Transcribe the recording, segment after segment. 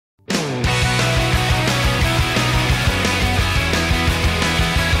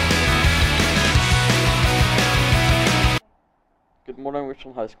morning,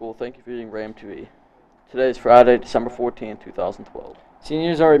 Richland High School. Thank you for reading RAM 2E. Today is Friday, December 14th, 2012.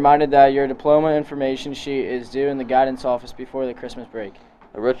 Seniors are reminded that your diploma information sheet is due in the guidance office before the Christmas break.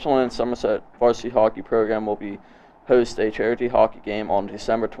 The Richland and Somerset varsity hockey program will host a charity hockey game on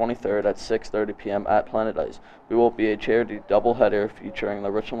December 23rd at 6:30 p.m. at Planet Ice. We will be a charity doubleheader featuring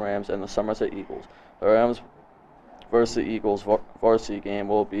the Richland Rams and the Somerset Eagles. The Rams versus the Eagles varsity game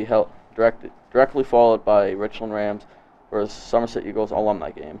will be held directly followed by a Richland Rams versus Somerset Eagles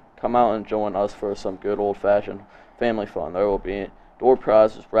alumni game. Come out and join us for some good old-fashioned family fun. There will be door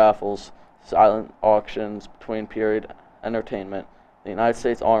prizes, raffles, silent auctions, between period entertainment, the United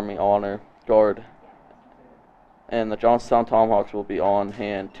States Army Honor Guard, and the Johnstown Tomahawks will be on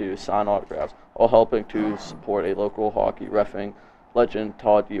hand to sign autographs, all helping to support a local hockey reffing legend,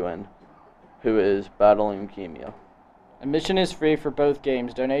 Todd Ewan, who is battling leukemia. Admission is free for both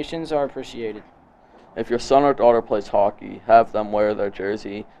games. Donations are appreciated. If your son or daughter plays hockey, have them wear their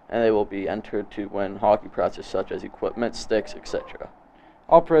jersey, and they will be entered to win hockey prizes such as equipment, sticks, etc.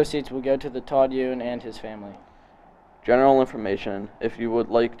 All proceeds will go to the Todd Ewan and his family. General information: if you would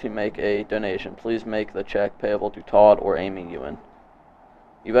like to make a donation, please make the check payable to Todd or Amy Ewan.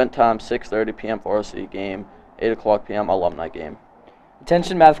 Event time 6:30 p.m. varsity game, 8 o'clock p.m. alumni game.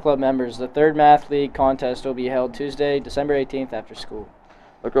 Attention Math Club members, the third Math League contest will be held Tuesday, December 18th after school.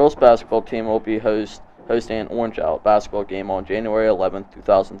 The girls basketball team will be hosting an Orange Out basketball game on January 11th,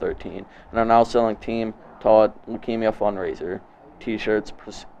 2013, and are now selling Team Todd Leukemia Fundraiser T-shirts.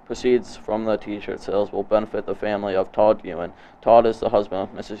 Proceeds from the T-shirt sales will benefit the family of Todd Ewan. Todd is the husband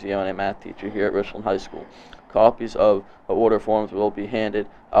of Mrs. Ewan, a math teacher here at Richland High School. Copies of the order forms will be handed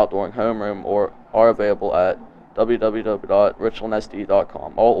out during homeroom or are available at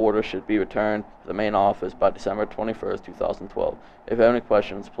www.richlandsd.com. All orders should be returned to the main office by December 21st, 2012. If you have any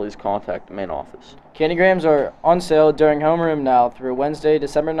questions, please contact the main office. Candygrams are on sale during homeroom now through Wednesday,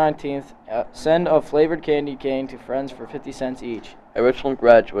 December 19th. Send a flavored candy cane to friends for 50 cents each. A Richland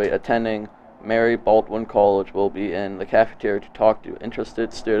graduate attending Mary Baldwin College will be in the cafeteria to talk to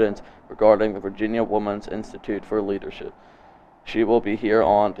interested students regarding the Virginia Women's Institute for Leadership. She will be here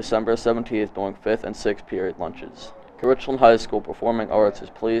on December 17th during 5th and 6th period lunches. The Richland High School Performing Arts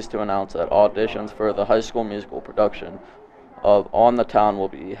is pleased to announce that auditions for the high school musical production of On the Town will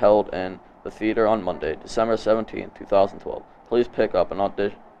be held in the theater on Monday, December 17th, 2012. Please pick up an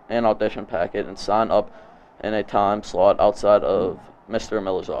audition packet and sign up in a time slot outside of Mr.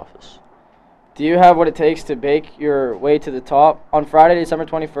 Miller's office. Do you have what it takes to bake your way to the top? On Friday, December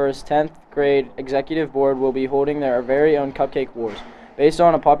 21st, 10th grade executive board will be holding their very own cupcake wars. Based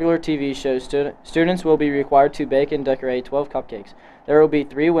on a popular TV show, students will be required to bake and decorate 12 cupcakes. There will be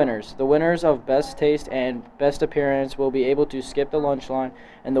 3 winners. The winners of best taste and best appearance will be able to skip the lunch line,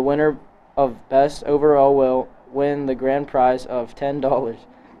 and the winner of best overall will win the grand prize of $10.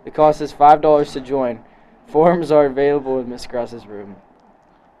 The cost is $5 to join. Forms are available in Miss Cross's room.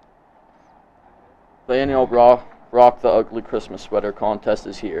 The annual Rock the Ugly Christmas Sweater contest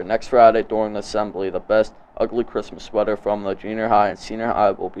is here. Next Friday during the assembly, the best ugly Christmas sweater from the junior high and senior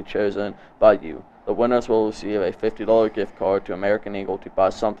high will be chosen by you. The winners will receive a $50 gift card to American Eagle to buy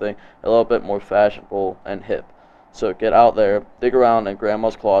something a little bit more fashionable and hip. So get out there, dig around in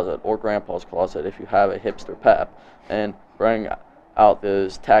Grandma's closet or Grandpa's closet if you have a hipster pap, and bring out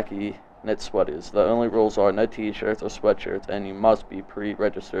those tacky knit sweaters. The only rules are no t-shirts or sweatshirts, and you must be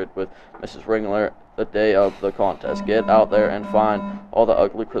pre-registered with Mrs. Ringler the day of the contest. Get out there and find all the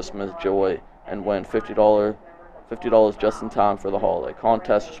ugly Christmas joy and win $50 just in time for the holiday.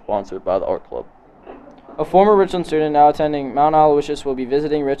 Contest is sponsored by the Art Club. A former Richland student now attending Mount Aloysius will be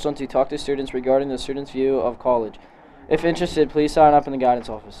visiting Richland to talk to students regarding the student's view of college. If interested, please sign up in the guidance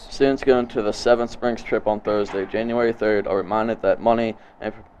office. Students going to the 7th Springs trip on Thursday, January 3rd, are reminded that money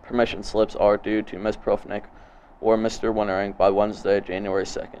and permission slips are due to Ms. Profnick or Mr. Wintering by Wednesday, January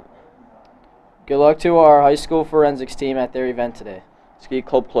 2nd. Good luck to our high school forensics team at their event today. Ski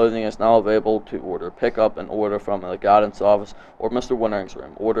Club clothing is now available to order. Pick up an order from the guidance office or Mr. Wintering's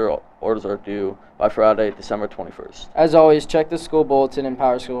room. Orders are due by Friday, December 21st. As always, check the school bulletin and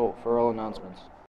Power School for all announcements.